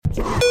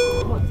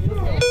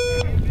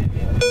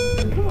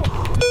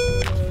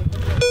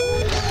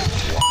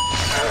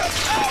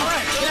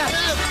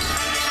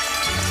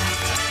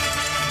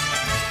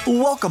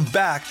Welcome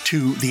back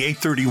to the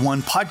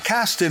 831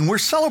 podcast, and we're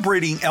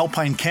celebrating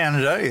Alpine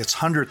Canada, its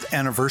 100th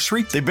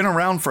anniversary. They've been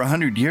around for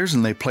 100 years,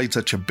 and they played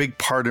such a big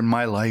part in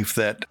my life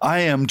that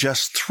I am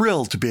just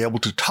thrilled to be able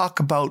to talk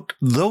about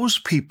those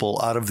people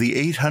out of the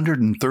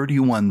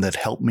 831 that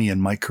helped me in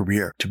my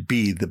career to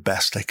be the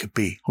best I could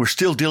be. We're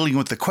still dealing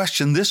with the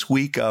question this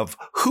week of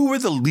who were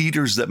the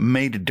leaders that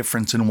made a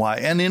difference and why.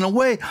 And in a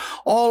way,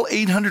 all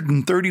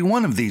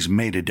 831 of these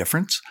made a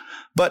difference,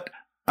 but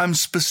I'm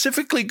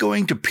specifically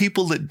going to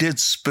people that did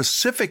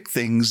specific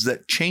things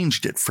that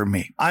changed it for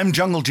me. I'm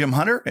Jungle Jim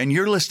Hunter, and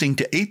you're listening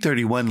to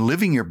 831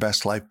 Living Your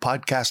Best Life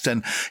podcast,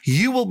 and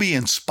you will be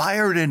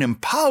inspired and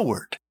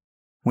empowered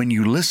when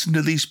you listen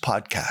to these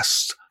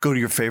podcasts. Go to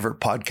your favorite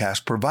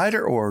podcast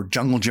provider or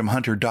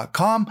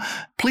junglejimhunter.com.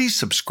 Please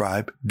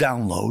subscribe,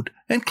 download,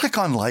 and click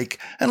on like,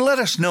 and let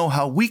us know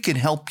how we can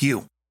help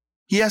you.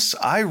 Yes,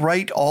 I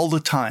write all the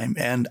time,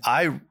 and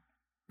I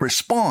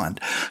respond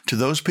to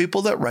those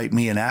people that write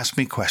me and ask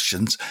me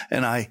questions,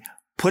 and I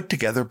put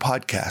together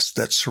podcasts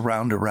that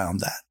surround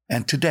around that.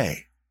 And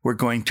today, we're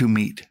going to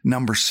meet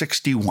number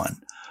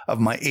 61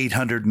 of my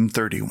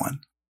 831,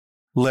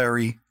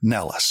 Larry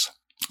Nellis.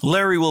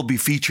 Larry will be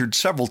featured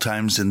several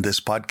times in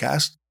this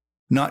podcast,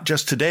 not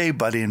just today,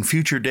 but in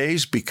future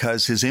days,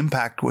 because his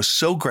impact was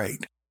so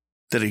great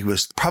that he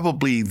was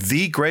probably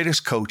the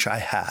greatest coach I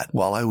had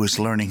while I was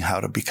learning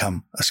how to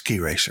become a ski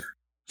racer.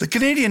 The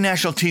Canadian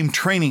National Team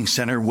Training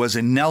Center was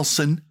in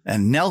Nelson,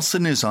 and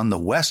Nelson is on the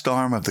west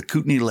arm of the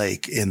Kootenay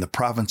Lake in the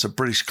province of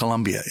British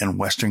Columbia in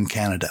Western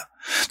Canada.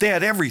 They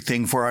had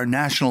everything for our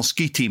national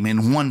ski team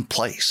in one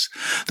place.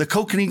 The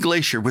Kootenay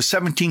Glacier was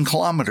 17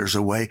 kilometers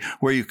away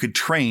where you could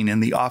train in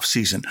the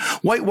off-season.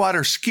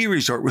 Whitewater Ski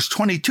Resort was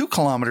 22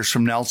 kilometers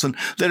from Nelson.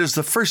 That is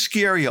the first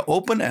ski area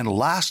open and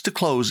last to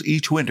close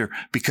each winter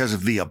because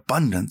of the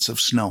abundance of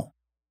snow.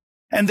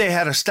 And they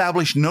had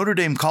established Notre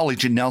Dame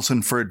College in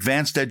Nelson for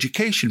advanced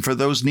education for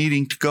those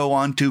needing to go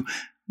on to,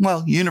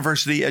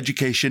 university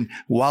education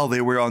while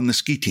they were on the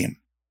ski team.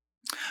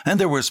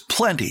 And there was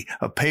plenty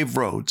of paved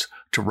roads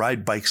to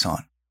ride bikes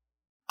on.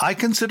 I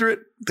consider it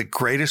the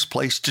greatest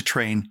place to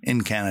train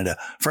in Canada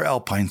for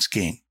alpine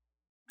skiing.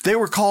 They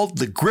were called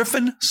the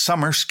Griffin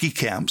Summer Ski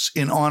Camps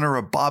in honor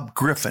of Bob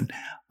Griffin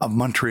of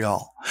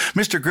Montreal.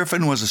 Mr.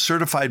 Griffin was a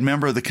certified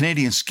member of the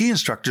Canadian Ski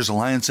Instructors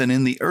Alliance, and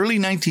in the early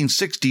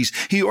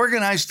 1960s, he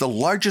organized the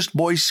largest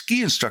boys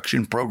ski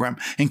instruction program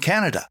in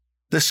Canada,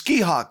 the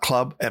Ski Hawk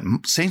Club at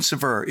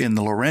Saint-Sever in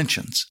the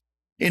Laurentians.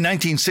 In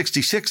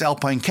 1966,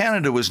 Alpine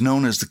Canada was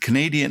known as the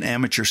Canadian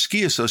Amateur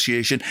Ski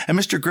Association, and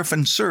Mr.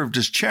 Griffin served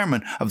as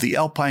chairman of the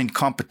Alpine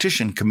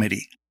Competition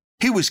Committee.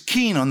 He was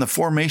keen on the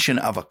formation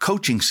of a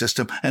coaching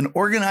system and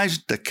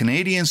organized the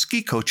Canadian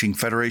Ski Coaching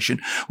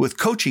Federation with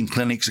coaching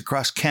clinics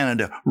across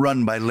Canada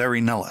run by Larry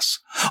Nellis.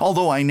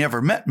 Although I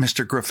never met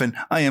Mr. Griffin,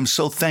 I am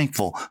so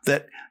thankful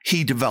that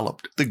he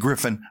developed the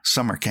Griffin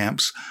Summer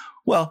Camps.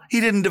 Well,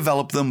 he didn't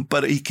develop them,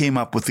 but he came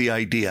up with the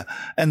idea,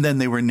 and then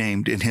they were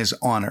named in his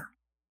honor.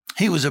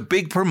 He was a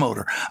big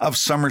promoter of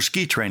summer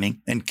ski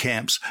training and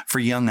camps for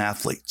young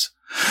athletes.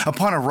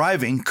 Upon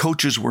arriving,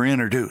 coaches were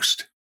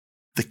introduced.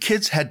 The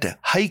kids had to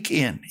hike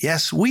in.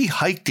 Yes, we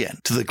hiked in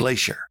to the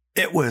glacier.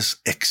 It was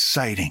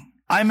exciting.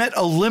 I met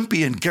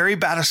Olympian Gary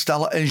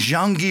Battistella and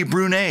Jean-Guy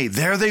Brunet.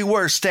 There they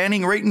were,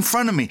 standing right in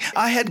front of me.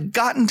 I had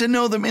gotten to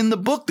know them in the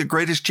book, The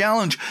Greatest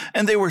Challenge,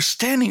 and they were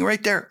standing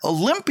right there,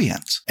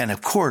 Olympians. And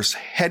of course,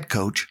 head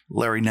coach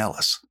Larry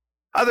Nellis.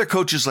 Other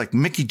coaches like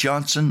Mickey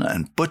Johnson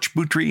and Butch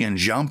Boutry and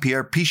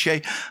Jean-Pierre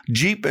Pichet,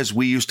 Jeep as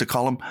we used to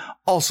call him,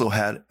 also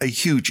had a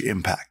huge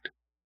impact.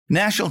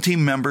 National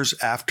team members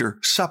after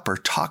supper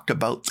talked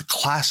about the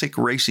classic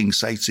racing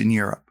sites in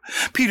Europe.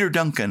 Peter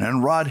Duncan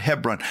and Rod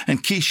Hebron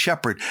and Keith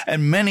Shepard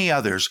and many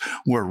others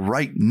were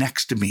right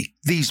next to me.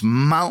 These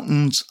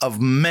mountains of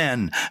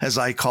men, as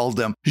I called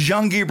them.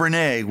 Jean-Guy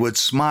Brunet would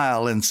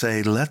smile and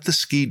say, "Let the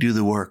ski do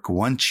the work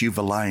once you've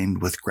aligned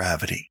with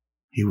gravity."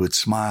 He would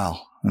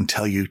smile and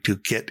tell you to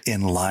get in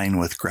line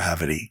with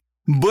gravity.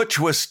 Butch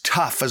was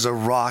tough as a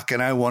rock,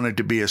 and I wanted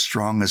to be as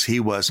strong as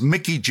he was.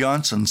 Mickey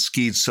Johnson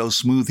skied so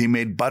smooth he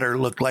made butter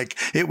look like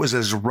it was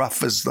as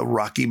rough as the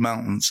Rocky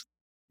Mountains.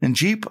 And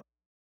Jeep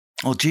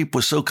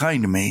was so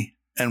kind to me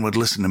and would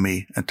listen to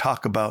me and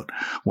talk about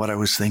what I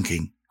was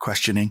thinking,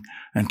 questioning,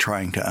 and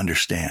trying to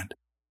understand.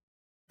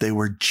 They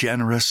were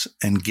generous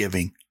and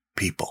giving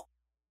people.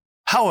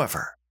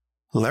 However,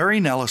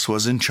 Larry Nellis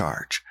was in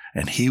charge,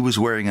 and he was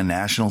wearing a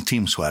national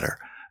team sweater,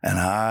 and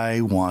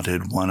I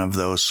wanted one of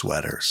those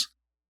sweaters.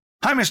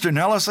 "Hi, Mr.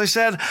 Nellis," I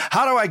said.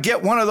 "How do I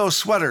get one of those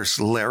sweaters?"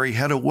 Larry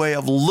had a way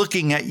of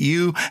looking at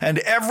you and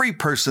every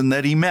person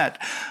that he met,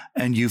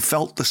 and you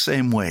felt the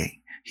same way.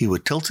 He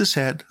would tilt his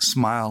head,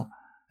 smile,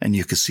 and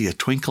you could see a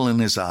twinkle in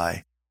his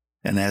eye.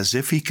 And as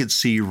if he could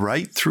see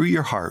right through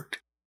your heart,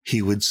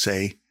 he would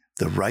say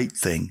the right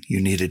thing you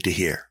needed to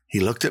hear.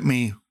 He looked at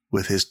me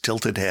with his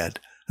tilted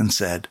head and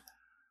said,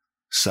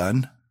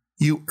 "Son,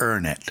 you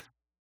earn it."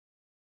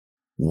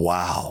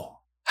 Wow.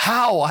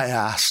 How? I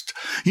asked.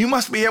 "You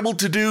must be able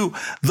to do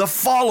the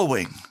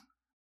following."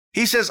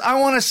 He says, I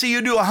want to see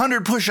you do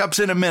 100 push-ups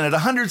in a minute,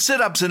 100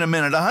 sit-ups in a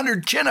minute,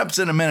 100 chin-ups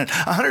in a minute,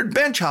 100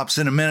 bench hops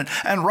in a minute,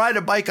 and ride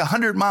a bike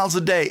 100 miles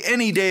a day,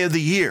 any day of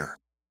the year.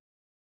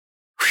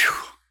 Whew.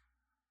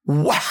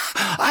 Wow,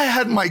 I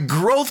had my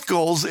growth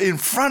goals in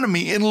front of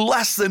me in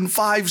less than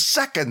 5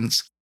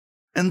 seconds.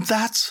 And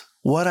that's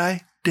what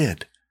I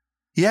did.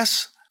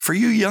 Yes, for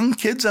you young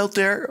kids out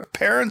there,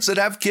 parents that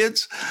have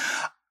kids,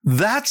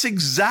 that's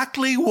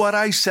exactly what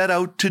I set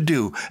out to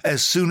do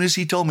as soon as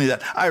he told me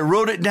that. I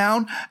wrote it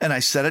down and I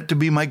set it to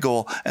be my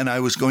goal, and I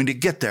was going to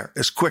get there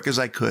as quick as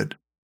I could.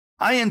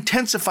 I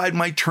intensified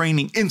my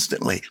training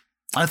instantly.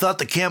 I thought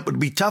the camp would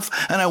be tough,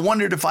 and I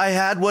wondered if I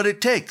had what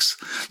it takes.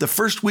 The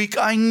first week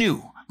I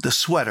knew the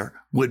sweater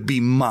would be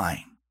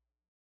mine.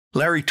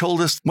 Larry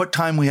told us what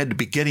time we had to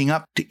be getting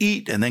up to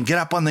eat and then get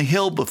up on the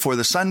hill before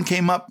the sun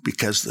came up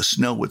because the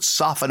snow would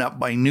soften up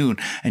by noon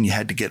and you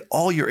had to get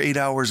all your 8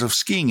 hours of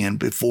skiing in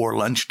before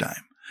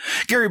lunchtime.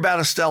 Gary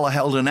Battistella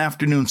held an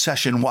afternoon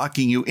session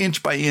walking you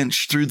inch by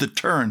inch through the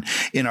turn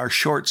in our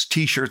shorts,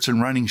 t-shirts, and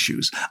running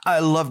shoes. I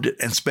loved it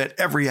and spent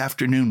every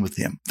afternoon with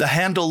him. The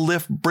handle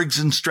lift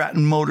Briggs &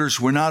 Stratton motors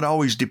were not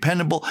always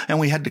dependable, and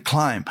we had to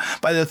climb.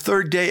 By the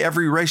third day,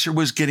 every racer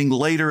was getting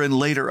later and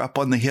later up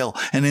on the hill,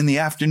 and in the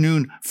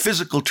afternoon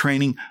physical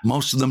training,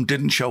 most of them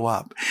didn't show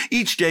up.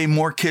 Each day,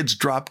 more kids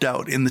dropped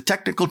out. In the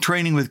technical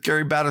training with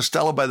Gary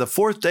Battistella, by the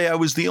fourth day, I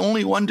was the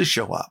only one to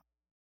show up.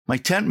 My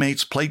tent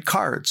mates played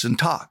cards and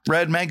talked,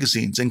 read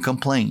magazines, and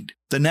complained.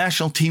 The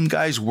national team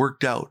guys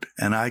worked out,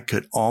 and I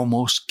could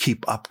almost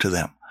keep up to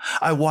them.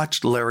 I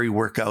watched Larry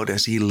work out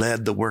as he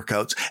led the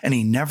workouts, and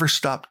he never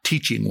stopped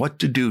teaching what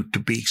to do to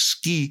be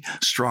ski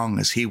strong,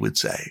 as he would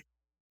say.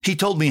 He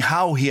told me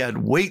how he had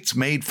weights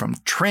made from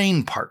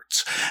train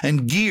parts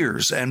and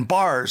gears and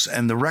bars,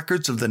 and the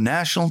records of the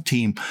national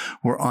team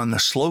were on the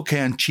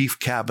Slocan Chief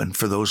cabin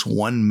for those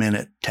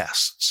 1-minute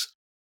tests.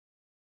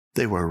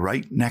 They were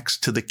right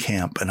next to the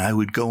camp, and I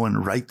would go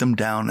and write them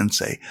down and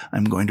say,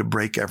 I'm going to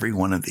break every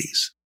one of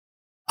these.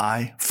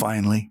 I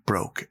finally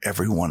broke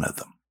every one of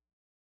them.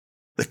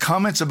 The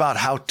comments about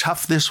how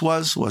tough this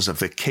was a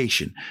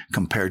vacation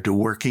compared to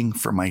working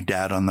for my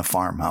dad on the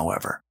farm,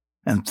 however.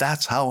 And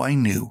that's how I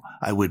knew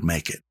I would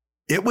make it.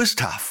 It was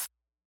tough,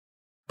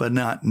 but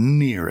not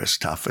near as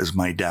tough as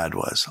my dad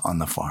was on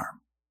the farm.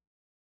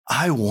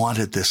 I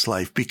wanted this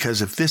life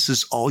because if this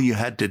is all you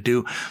had to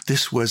do,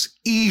 this was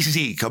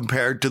easy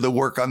compared to the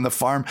work on the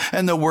farm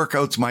and the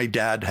workouts my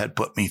dad had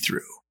put me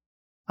through.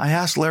 I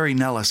asked Larry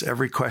Nellis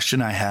every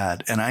question I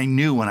had, and I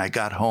knew when I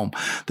got home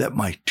that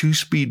my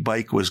 2-speed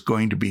bike was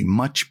going to be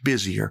much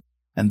busier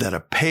and that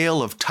a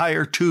pail of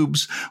tire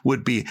tubes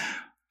would be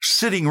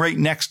sitting right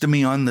next to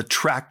me on the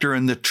tractor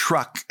and the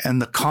truck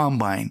and the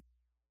combine,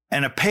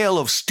 and a pail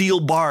of steel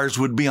bars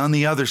would be on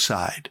the other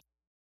side.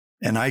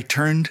 And I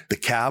turned the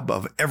cab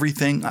of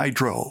everything I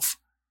drove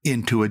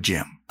into a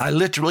gym. I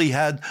literally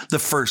had the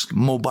first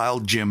mobile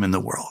gym in the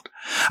world.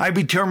 I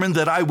determined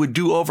that I would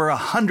do over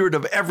 100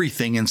 of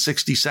everything in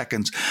 60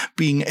 seconds,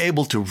 being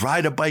able to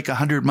ride a bike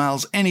 100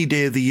 miles any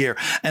day of the year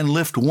and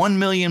lift 1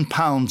 million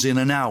pounds in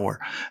an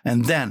hour.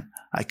 And then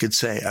I could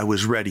say I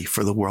was ready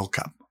for the World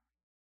Cup.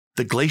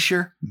 The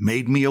glacier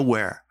made me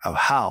aware of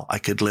how I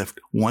could lift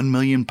 1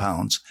 million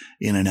pounds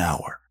in an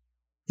hour.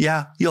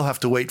 Yeah, you'll have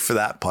to wait for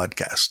that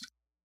podcast.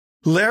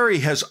 Larry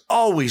has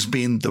always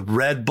been the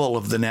Red Bull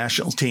of the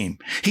national team.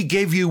 He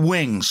gave you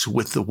wings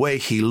with the way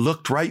he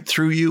looked right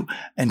through you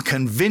and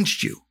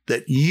convinced you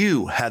that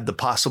you had the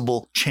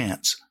possible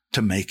chance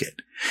to make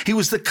it. He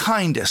was the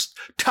kindest,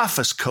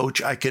 toughest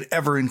coach I could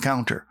ever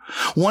encounter.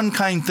 One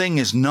kind thing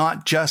is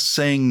not just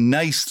saying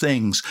nice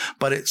things,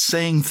 but it's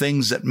saying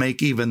things that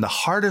make even the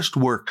hardest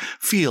work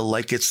feel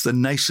like it's the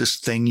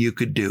nicest thing you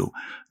could do.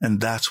 And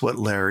that's what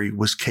Larry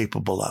was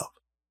capable of.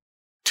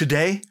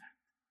 Today,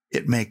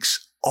 it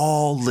makes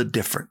all the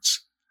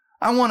difference.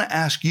 I want to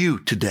ask you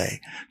today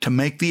to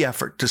make the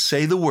effort to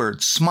say the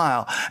words,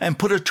 smile, and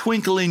put a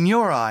twinkle in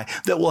your eye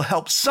that will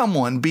help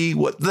someone be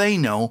what they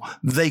know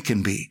they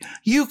can be.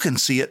 You can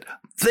see it.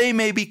 They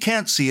maybe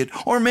can't see it,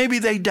 or maybe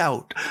they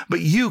doubt, but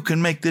you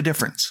can make the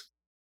difference.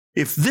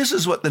 If this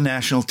is what the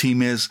national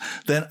team is,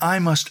 then I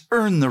must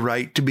earn the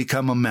right to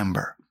become a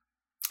member.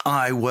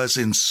 I was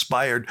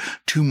inspired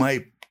to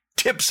my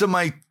tips of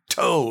my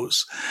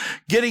toes.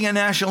 Getting a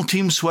national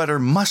team sweater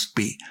must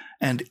be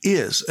and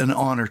is an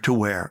honor to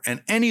wear,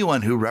 and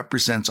anyone who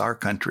represents our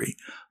country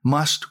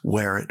must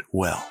wear it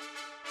well.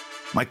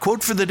 My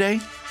quote for the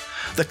day: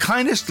 the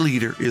kindest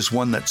leader is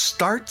one that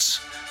starts,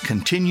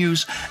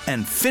 continues,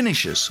 and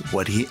finishes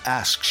what he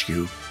asks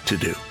you to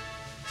do.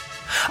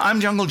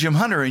 I'm Jungle Jim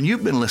Hunter, and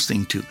you've been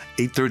listening to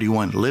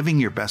 831 Living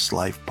Your Best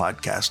Life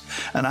podcast,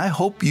 and I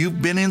hope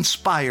you've been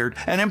inspired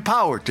and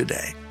empowered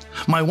today.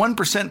 My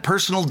 1%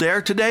 personal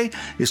dare today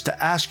is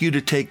to ask you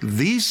to take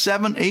these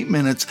 7-8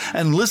 minutes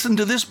and listen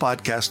to this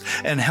podcast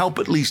and help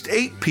at least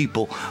 8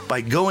 people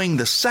by going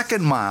the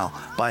second mile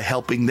by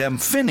helping them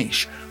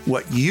finish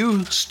what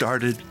you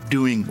started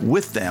doing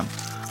with them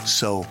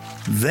so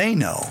they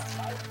know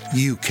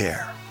you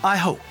care. I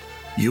hope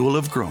you will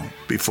have grown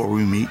before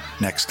we meet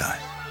next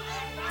time.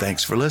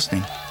 Thanks for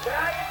listening.